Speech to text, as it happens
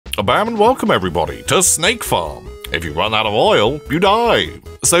Bam and welcome everybody to Snake Farm. If you run out of oil, you die.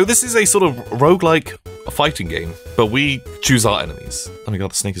 So this is a sort of roguelike fighting game, but we choose our enemies. Oh my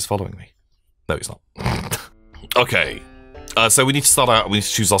god, the snake is following me. No, he's not. Okay, so we need to start out, we need to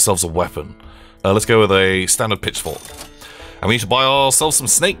choose ourselves a weapon. Let's go with a standard pitchfork. And we need to buy ourselves some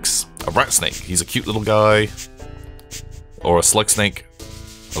snakes. A rat snake, he's a cute little guy. Or a slug snake.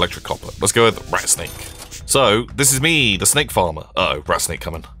 Electric copper. Let's go with rat snake. So, this is me, the snake farmer. Uh-oh, rat snake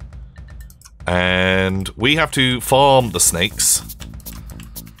coming. And we have to farm the snakes.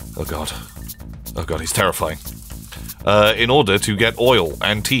 Oh god. Oh god, he's terrifying. In order to get oil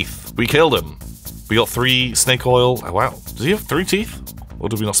and teeth. We killed him. We got 3 snake oil. Oh wow. Does he have 3 teeth? Or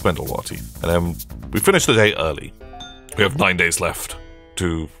did we not spend all our teeth? And then we finished the day early. We have 9 days left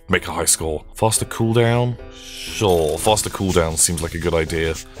to make a high score. Faster cooldown? Sure, faster cooldown seems like a good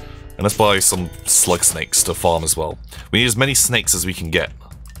idea. And let's buy some slug snakes to farm as well. We need as many snakes as we can get.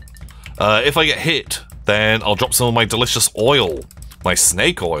 If I get hit, then I'll drop some of my delicious oil. My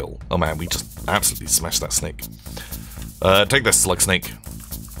snake oil. Oh man, we just absolutely smashed that snake. Take this, slug snake.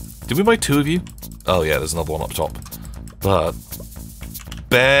 Did we buy 2 of you? Oh yeah, there's another one up top. But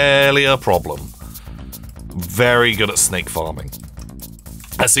barely a problem. Very good at snake farming.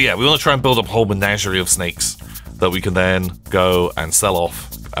 So yeah, we want to try and build up a whole menagerie of snakes that we can then go and sell off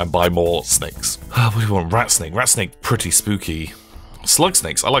and buy more snakes. What do we want? Rat snake. Rat snake, pretty spooky. Slug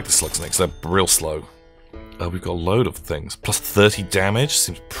snakes. I like the slug snakes. They're real slow. We've got a load of things. Plus 30 damage.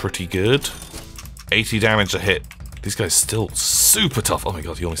 Seems pretty good. 80 damage a hit. These guys still super tough. Oh my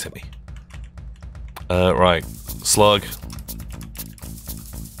god, he almost hit me. Right. Slug.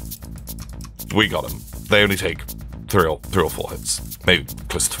 We got him. They only take 3 or 4 hits. Maybe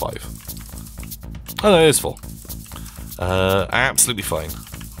close to 5. Oh no, it is 4. Absolutely fine.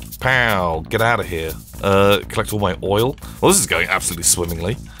 Pow! Get out of here. Collect all my oil. Well, this is going absolutely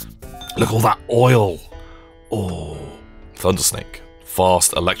swimmingly. Look at all that oil! Oh. Thunder snake.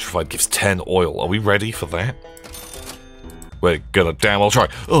 Fast, electrified, gives 10 oil. Are we ready for that? We're gonna damn well try.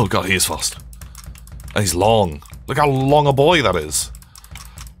 Oh god, he is fast. And he's long. Look how long a boy that is.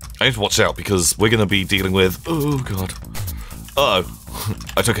 I need to watch out because we're gonna be dealing with... Oh god. Uh-oh.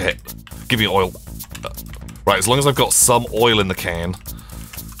 I took a hit. Give me oil. Right, as long as I've got some oil in the can,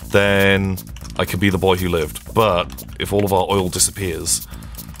 then I can be the boy who lived. But if all of our oil disappears,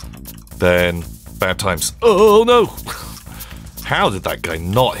 then bad times. Oh no! How did that guy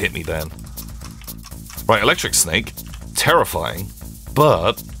not hit me then? Right, electric snake. Terrifying,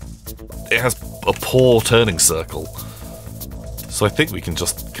 but it has a poor turning circle. So I think we can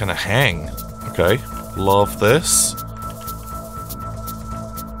just kind of hang. Okay, love this.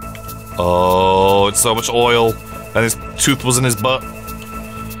 Oh, it's so much oil, and his tooth was in his butt.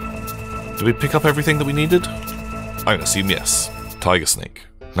 Did we pick up everything that we needed? I'm gonna assume yes. Tiger snake,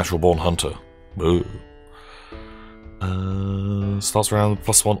 natural born hunter. Ooh. Starts around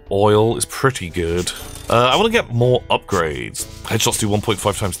 +1 oil is pretty good. I want to get more upgrades. Headshots do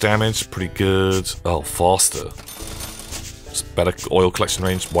 1.5 times damage, pretty good. Oh, faster. Just better oil collection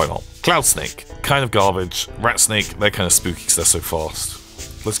range, why not? Cloud snake, kind of garbage. Rat snake, they're kind of spooky because they're so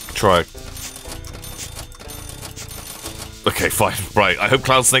fast. Let's try. Okay, fine. Right, I hope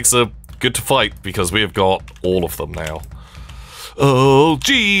cloud snakes are good to fight because we have got all of them now. Oh,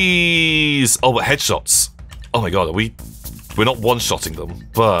 jeez! Oh, but headshots. Oh my god, we're not one-shotting them,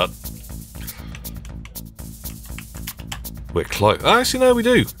 but we're close. Actually, no, we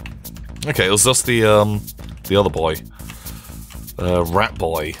do. Okay, it was just the other boy, Rat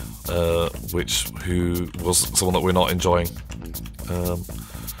Boy, who was someone that we're not enjoying.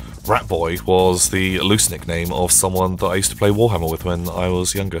 Rat Boy was the loose nickname of someone that I used to play Warhammer with when I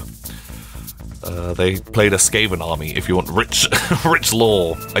was younger. They played a Skaven army, if you want rich rich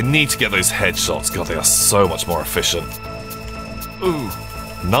lore. I need to get those headshots. God, they are so much more efficient. Ooh,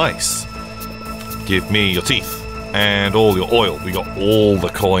 nice. Give me your teeth and all your oil. We got all the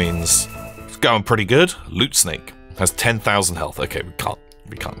coins. It's going pretty good. Loot snake has 10,000 health. Okay, we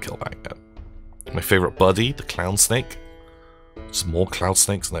can't kill that yet. My favorite buddy, the clown snake. Some more cloud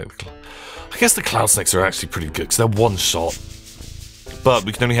snakes. No, I guess the cloud snakes are actually pretty good because they're one shot. But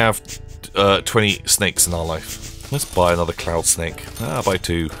we can only have 20 snakes in our life. Let's buy another cloud snake. I'll buy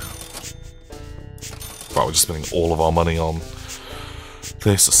 2. Right, we're just spending all of our money on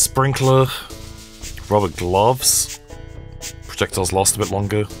this. A sprinkler, rubber gloves, projectiles last a bit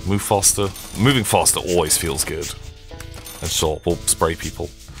longer, move faster. Moving faster always feels good. And sure, we'll spray people.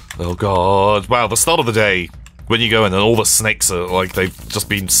 Oh god, wow, the start of the day, when you go in and all the snakes are like they've just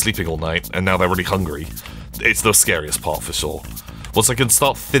been sleeping all night and now they're really hungry. It's the scariest part for sure. Once I can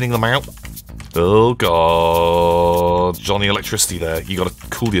start thinning them out, Oh god. Johnny Electricity there. You gotta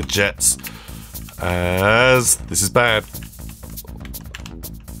cool your jets. As this is bad.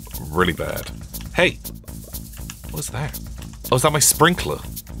 Really bad. Hey! What's that? Oh, is that my sprinkler?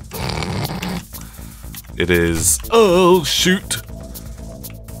 It is... Oh, shoot!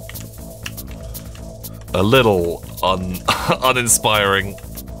 A little uninspiring.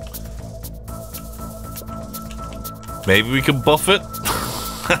 Maybe we can buff it?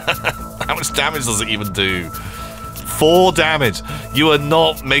 How much damage does it even do? 4 damage! You are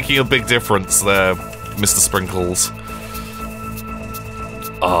not making a big difference there, Mr. Sprinkles.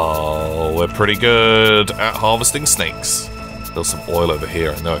 Oh, we're pretty good at harvesting snakes. There's some oil over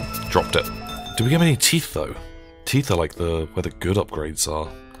here. I know I dropped it. Do we get any teeth, though? Teeth are like where the good upgrades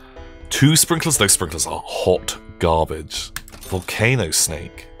are. 2 sprinklers? Those sprinklers are hot garbage. Volcano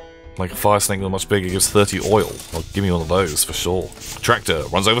snake. Like a fire snake that's much bigger, gives 30 oil. I'll give me one of those for sure. Tractor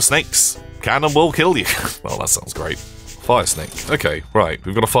runs over snakes. Cannon will kill you. Well, that sounds great. Fire snake. Okay, right.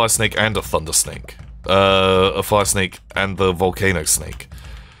 We've got a fire snake and a thunder snake. A fire snake and the volcano snake.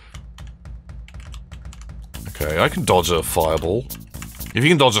 Okay, I can dodge a fireball. If you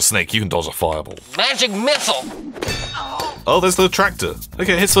can dodge a snake, you can dodge a fireball. Magic missile! Oh, there's the tractor.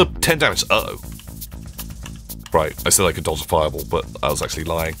 Okay, it hits for 10 damage. Uh-oh. Right, I said I could dodge a fireball, but I was actually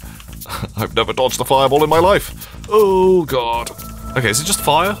lying. I've never dodged a fireball in my life. Oh, God. Okay, is it just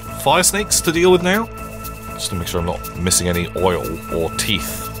fire? Fire snakes to deal with now? Just to make sure I'm not missing any oil or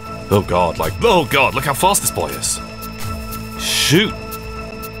teeth. Oh, God, oh, God, look how fast this boy is. Shoot.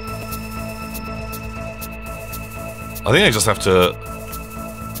 I think I just have to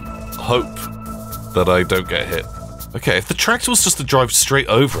hope that I don't get hit. Okay, if the tractor was just to drive straight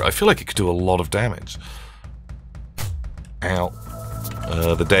over it, I feel like it could do a lot of damage. Ow.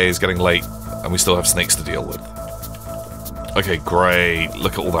 The day is getting late, and we still have snakes to deal with. Okay, great.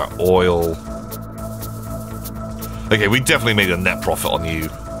 Look at all that oil. Okay, we definitely made a net profit on you.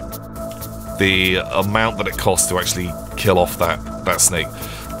 The amount that it costs to actually kill off that snake.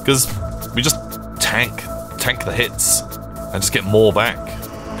 Because we just tank the hits, and just get more back.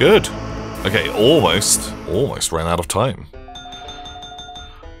 Good. Okay, almost ran out of time.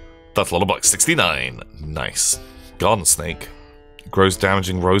 That's a lot of bucks. 69. Nice. Garden snake. Grows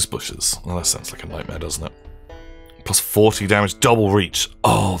damaging rose bushes. Well, that sounds like a nightmare, doesn't it? Plus 40 damage, double reach.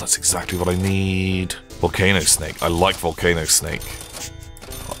 Oh, that's exactly what I need. Volcano snake. I like volcano snake.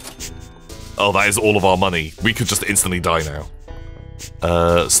 Oh, that is all of our money. We could just instantly die now.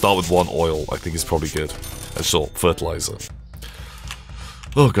 Start with 1 oil, I think is probably good. Sure, fertilizer.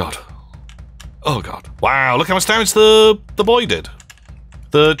 Oh, God. Oh, God. Wow, look how much damage the boy did.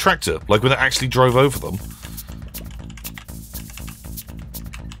 The tractor, like when it actually drove over them.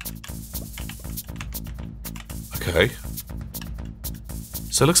 Okay.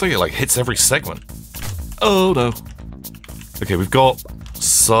 So it looks like it like hits every segment. Oh no. Okay, we've got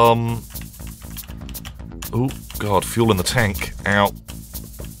some... Oh god, fuel in the tank. Ow.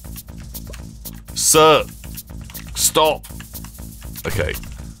 Sir! Stop! Okay.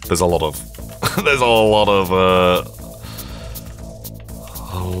 There's a lot of... there's a lot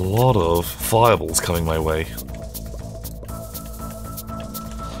of fireballs coming my way.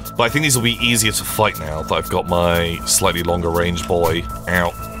 But I think these will be easier to fight now that I've got my slightly longer range boy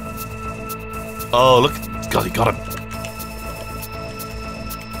out. Oh, look. God, he got him.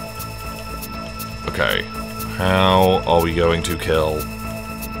 Okay. How are we going to kill?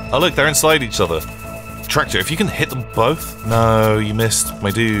 Oh, look, they're inside each other. Tractor, if you can hit them both? No, you missed,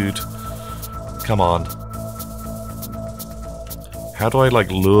 my dude. Come on. How do I, like,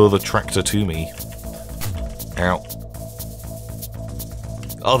 lure the tractor to me? Ow.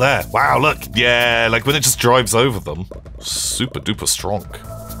 Oh, there. Wow, look. Yeah, like when it just drives over them. Super duper strong.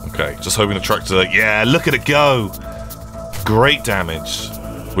 Okay, just hoping the tractor... Yeah, look at it go. Great damage.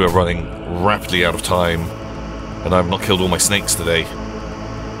 We're running rapidly out of time. And I've not killed all my snakes today.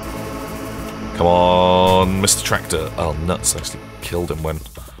 Come on, Mr. Tractor. Oh, nuts. I actually killed him when...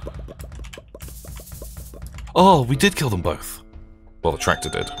 Oh, we did kill them both. Well, the tractor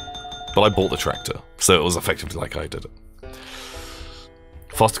did. But I bought the tractor, so it was effectively like I did it.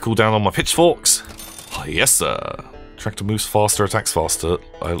 Faster cooldown on my pitchforks? Oh, yes, sir. Tractor moves faster, attacks faster.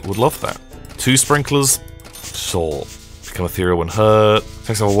 I would love that. 2 sprinklers? Sure. Become ethereal when hurt.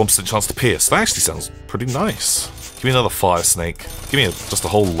 Takes have a 1% chance to pierce. That actually sounds pretty nice. Give me another fire snake. Give me just a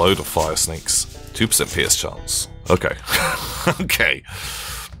whole load of fire snakes. 2% pierce chance. Okay. Okay.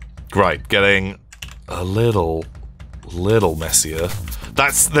 Right, getting a little messier.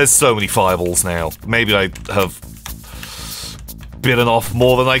 There's so many fireballs now. Maybe I have bitten off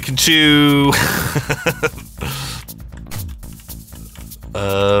more than I can chew.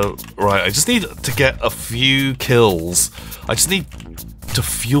 Right, I just need to get a few kills. I just need to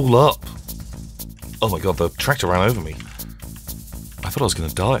fuel up. Oh my god, the tractor ran over me. I thought I was gonna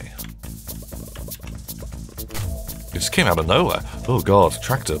die. It just came out of nowhere. Oh god,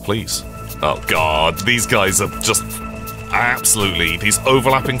 tractor, please. Oh god, these guys are just absolutely, these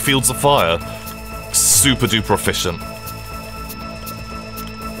overlapping fields of fire, super duper efficient.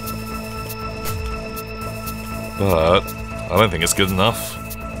 But I don't think it's good enough.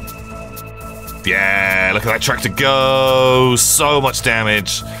 Yeah, look at that tractor go! So much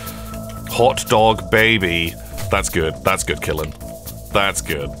damage. Hot dog baby. That's good. That's good killing. That's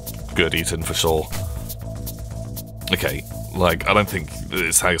good. Good eating for sure. Okay, like, I don't think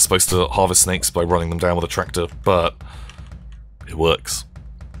it's how you're supposed to harvest snakes by running them down with a tractor, but it works.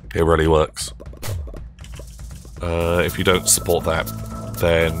 It really works. If you don't support that,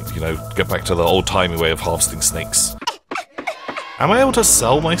 then, you know, get back to the old-timey way of harvesting snakes. Am I able to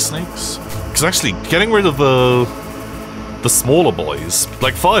sell my snakes? Because actually, getting rid of the smaller boys,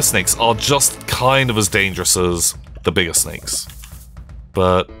 like fire snakes, are just kind of as dangerous as the bigger snakes.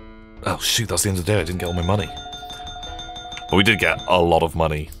 But, oh shoot, that's the end of the day, I didn't get all my money. But we did get a lot of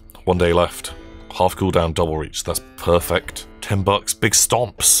money. 1 day left. Half cooldown, double reach, that's perfect. $10, big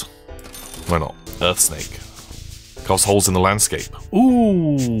stomps. Why not? Earth snake. Carves holes in the landscape.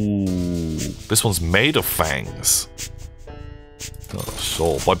 Ooh, this one's made of fangs. Oh,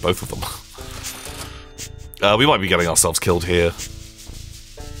 sure, buy both of them. We might be getting ourselves killed here.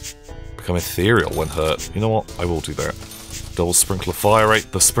 Become ethereal when hurt. You know what? I will do that. Double sprinkler fire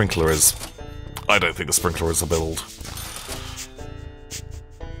rate. The sprinkler is... I don't think the sprinkler is a build.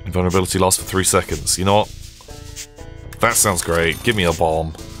 Invulnerability lasts for 3 seconds. You know what? That sounds great. Give me a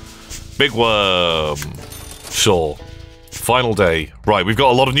bomb. Big worm. Sure. Final day. Right, we've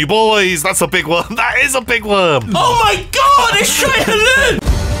got a lot of new boys! That's a big worm! That is a big worm! Oh my god! It's trying to live!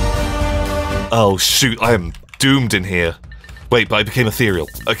 Oh shoot, I am doomed in here. Wait, but I became ethereal.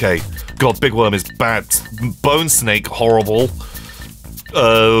 Okay. God, big worm is bad. Bone snake, horrible.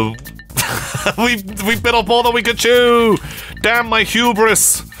 We've bit off more than we could chew! Damn my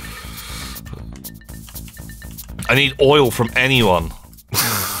hubris! I need oil from anyone.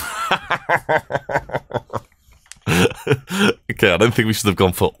 Okay, I don't think we should have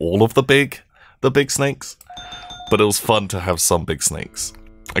gone for all of the big snakes, but it was fun to have some big snakes.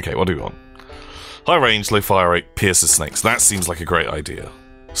 Okay, what do we want? High range, low fire rate, pierces snakes. That seems like a great idea.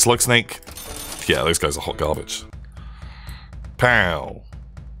 Slug snake, yeah, those guys are hot garbage. Pow.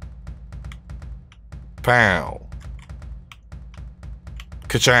 Pow.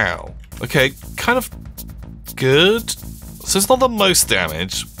 Ka-chow. Okay, kind of good. So it's not the most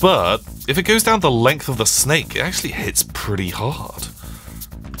damage, but if it goes down the length of the snake, it actually hits pretty hard.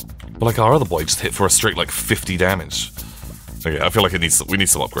 But like our other boy just hit for a straight like 50 damage. Okay, I feel like we need some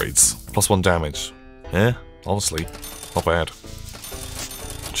upgrades. +1 damage. Yeah, honestly, not bad.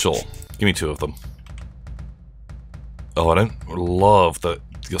 Sure, give me 2 of them. Oh, I don't love that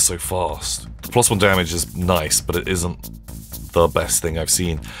you're so fast. The +1 damage is nice, but it isn't the best thing I've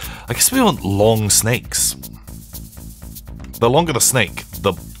seen. I guess we want long snakes. The longer the snake,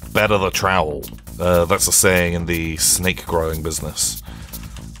 the better the trowel. That's a saying in the snake growing business.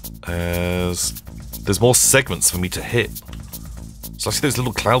 As there's more segments for me to hit. So I see those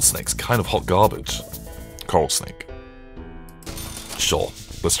little cloud snakes, kind of hot garbage. Coral snake. Sure,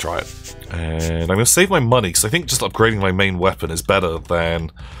 let's try it. And I'm going to save my money, because I think just upgrading my main weapon is better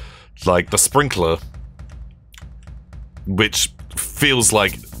than, like, the sprinkler, which feels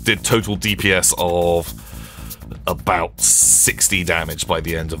like did total DPS of about 60 damage by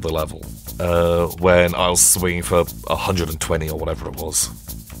the end of the level, when I was swinging for 120 or whatever it was.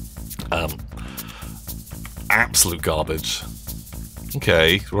 Absolute garbage.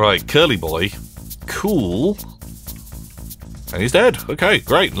 Okay, right, curly boy. Cool. And he's dead. Okay,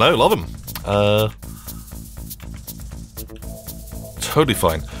 great. No, love him. Totally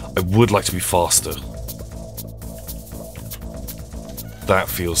fine. I would like to be faster. That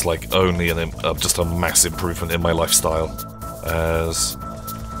feels like only just a massive improvement in my lifestyle. As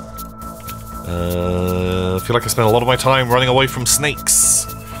I feel like I spend a lot of my time running away from snakes,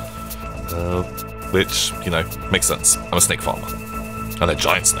 which, you know, makes sense. I'm a snake farmer, and they're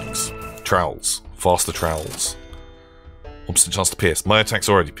giant snakes. Trowels, faster trowels. 1% chance to pierce. My attack's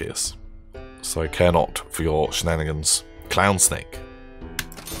already pierce, so I care not for your shenanigans. Clown snake.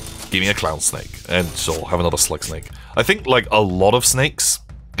 Give me a clown snake, and sure, have another slug snake. I think, like, a lot of snakes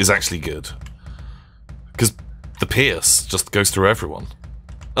is actually good. Because the pierce just goes through everyone.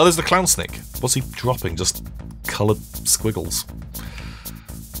 Oh, there's the clown snake. What's he dropping? Just coloured squiggles.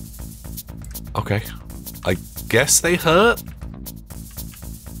 Okay. I guess they hurt?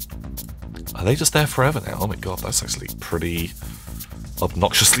 Are they just there forever now? Oh my god, that's actually pretty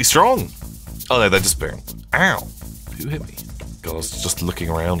obnoxiously strong. Oh no, they're disappearing. Ow! Who hit me? God, I was just looking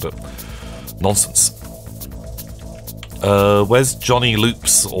around at nonsense. Where's Johnny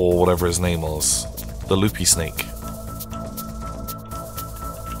Loops, or whatever his name was? The loopy snake.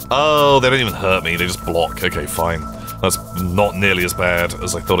 Oh, they don't even hurt me, they just block. Okay, fine. That's not nearly as bad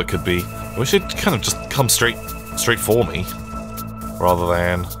as I thought it could be. I wish it'd kind of just come straight for me, rather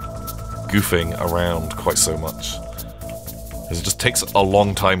than goofing around quite so much. Because it just takes a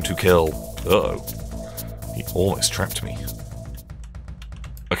long time to kill. Uh-oh. He almost trapped me.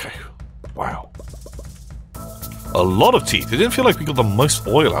 Okay. Wow. A lot of teeth. It didn't feel like we got the most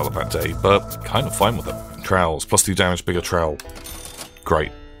oil out of that day, but kind of fine with it. Trowels. +2 damage, bigger trowel.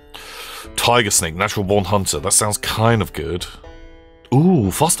 Great. Tiger snake, natural born hunter. That sounds kind of good.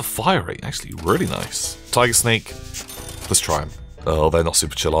 Ooh, faster fire rate. Actually, really nice. Tiger snake. Let's try them. Oh, they're not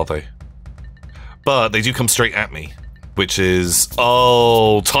super chill, are they? But they do come straight at me, which is...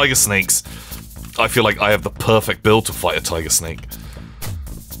 Oh, tiger snakes. I feel like I have the perfect build to fight a tiger snake.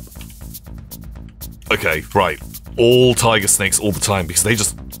 Okay, right. All tiger snakes all the time, because they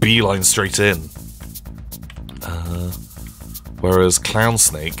just beeline straight in. Whereas clown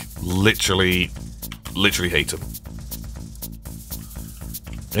snake, literally hate him.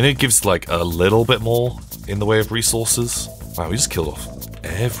 And it gives like a little bit more in the way of resources. Wow, we just killed off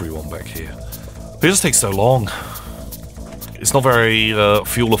everyone back here. But it just takes so long. It's not very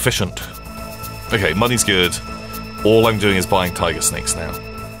fuel efficient. Okay, money's good. All I'm doing is buying tiger snakes now.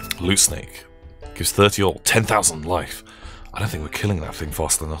 Loot snake. Gives 30 or 10,000 life. I don't think we're killing that thing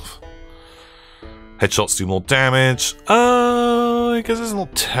fast enough. Headshots do more damage. I guess it's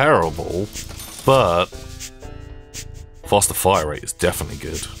not terrible, but faster fire rate is definitely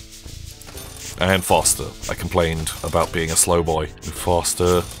good. And faster. I complained about being a slow boy.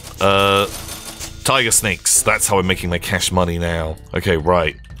 Faster. Tiger snakes. That's how I'm making my cash money now. Okay,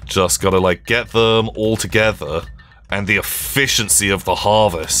 right. Just gotta, like, get them all together. And the efficiency of the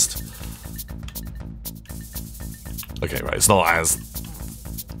harvest. Okay, right. It's not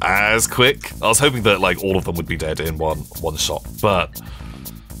as quick. I was hoping that, like, all of them would be dead in one shot. But,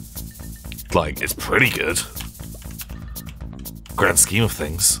 like, it's pretty good. Grand scheme of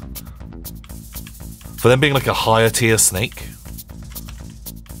things. For them being like a higher tier snake,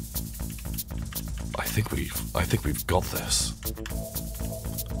 I think we've got this.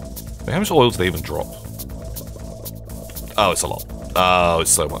 Wait, how much oil do they even drop? Oh, it's a lot. Oh,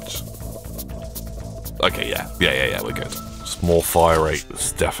 it's so much. Okay, yeah, we're good. Just more fire rate.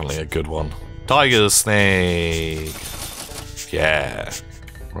 It's definitely a good one. Tiger snake. Yeah.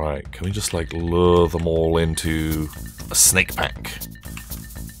 Right. Can we just like lure them all into a snake pack?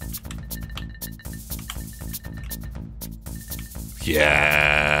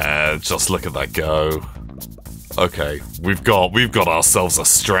 Yeah, just look at that go. Okay, we've got ourselves a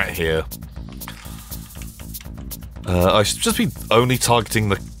strat here. I should just be only targeting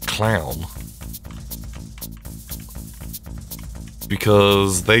the clown,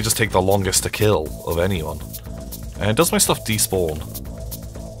 because they just take the longest to kill of anyone. And does my stuff despawn?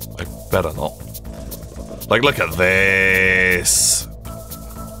 I better not. Like, look at this.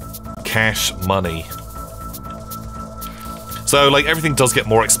 Cash money. So, like, everything does get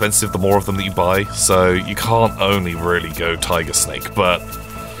more expensive the more of them that you buy, so you can't only really go tiger snake, but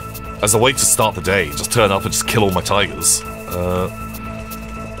as a way to start the day, just turn up and just kill all my tigers.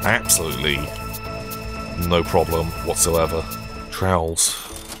 Absolutely no problem whatsoever. Trowels.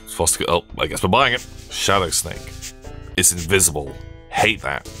 It's fast to get. Oh, I guess we're buying it. Shadow snake. It's invisible. Hate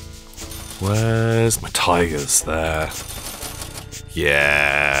that. Where's my tigers? There.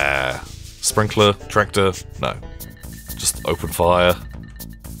 Yeah. Sprinkler? Tractor? No. Just open fire.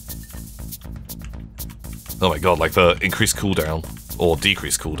 Oh my god, like the increased cooldown, or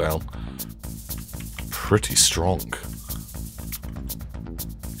decreased cooldown. Pretty strong.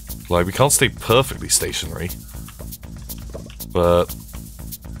 Like, we can't stay perfectly stationary, but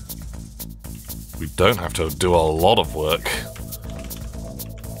we don't have to do a lot of work.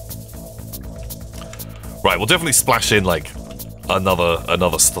 Right, we'll definitely splash in, like,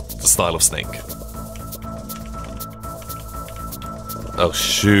 another style of snake. Oh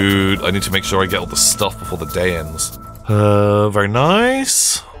shoot, I need to make sure I get all the stuff before the day ends. Very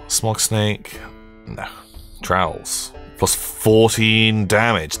nice. Smog snake. No. Trowels. Plus 14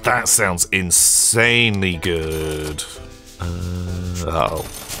 damage. That sounds insanely good. Uh-oh.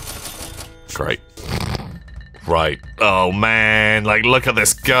 Great. Right. Oh man, like look at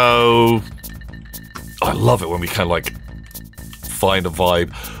this go. I love it when we kind of like find a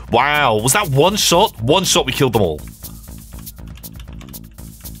vibe. Wow, was that one shot? One shot we killed them all.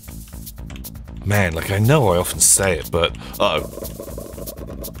 Man, like, I know I often say it, but... Uh-oh.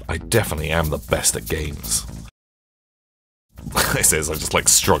 I definitely am the best at games. It says I just, like,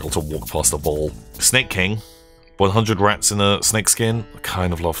 struggle to walk past a ball. Snake King. 100 rats in a snake skin. I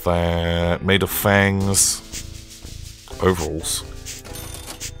kind of love that. Made of fangs. Overalls.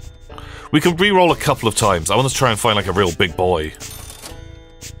 We can re-roll a couple of times. I want to try and find, like, a real big boy.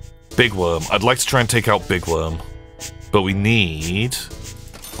 Big Worm. I'd like to try and take out Big Worm. But we need...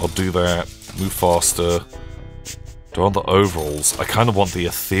 I'll do that. Move faster. Do I want the overalls? I kind of want the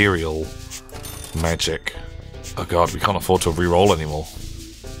ethereal magic. Oh god, we can't afford to re-roll anymore.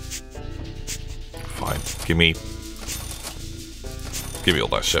 Fine. Give me all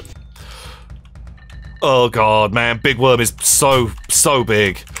that shit. Oh god, man. Big Worm is so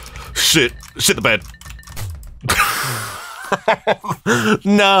big. Shit the bed.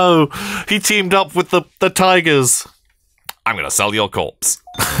 No! He teamed up with the tigers. I'm gonna sell your corpse.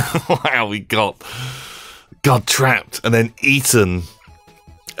 Wow, we got trapped and then eaten.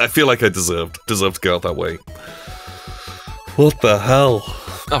 I feel like I deserved to go out that way. What the hell?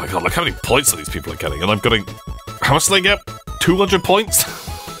 Oh my god, look how many points these people are getting, and I'm getting... How much do they get? 200 points?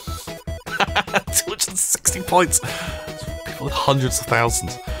 260 points. People with hundreds of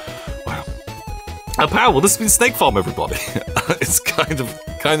thousands. Wow. Well, this has been Snake Farm, everybody. It's kind of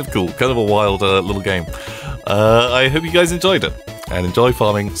cool, kind of a wild little game. I hope you guys enjoyed it, and enjoy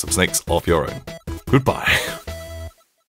farming some snakes of your own. Goodbye.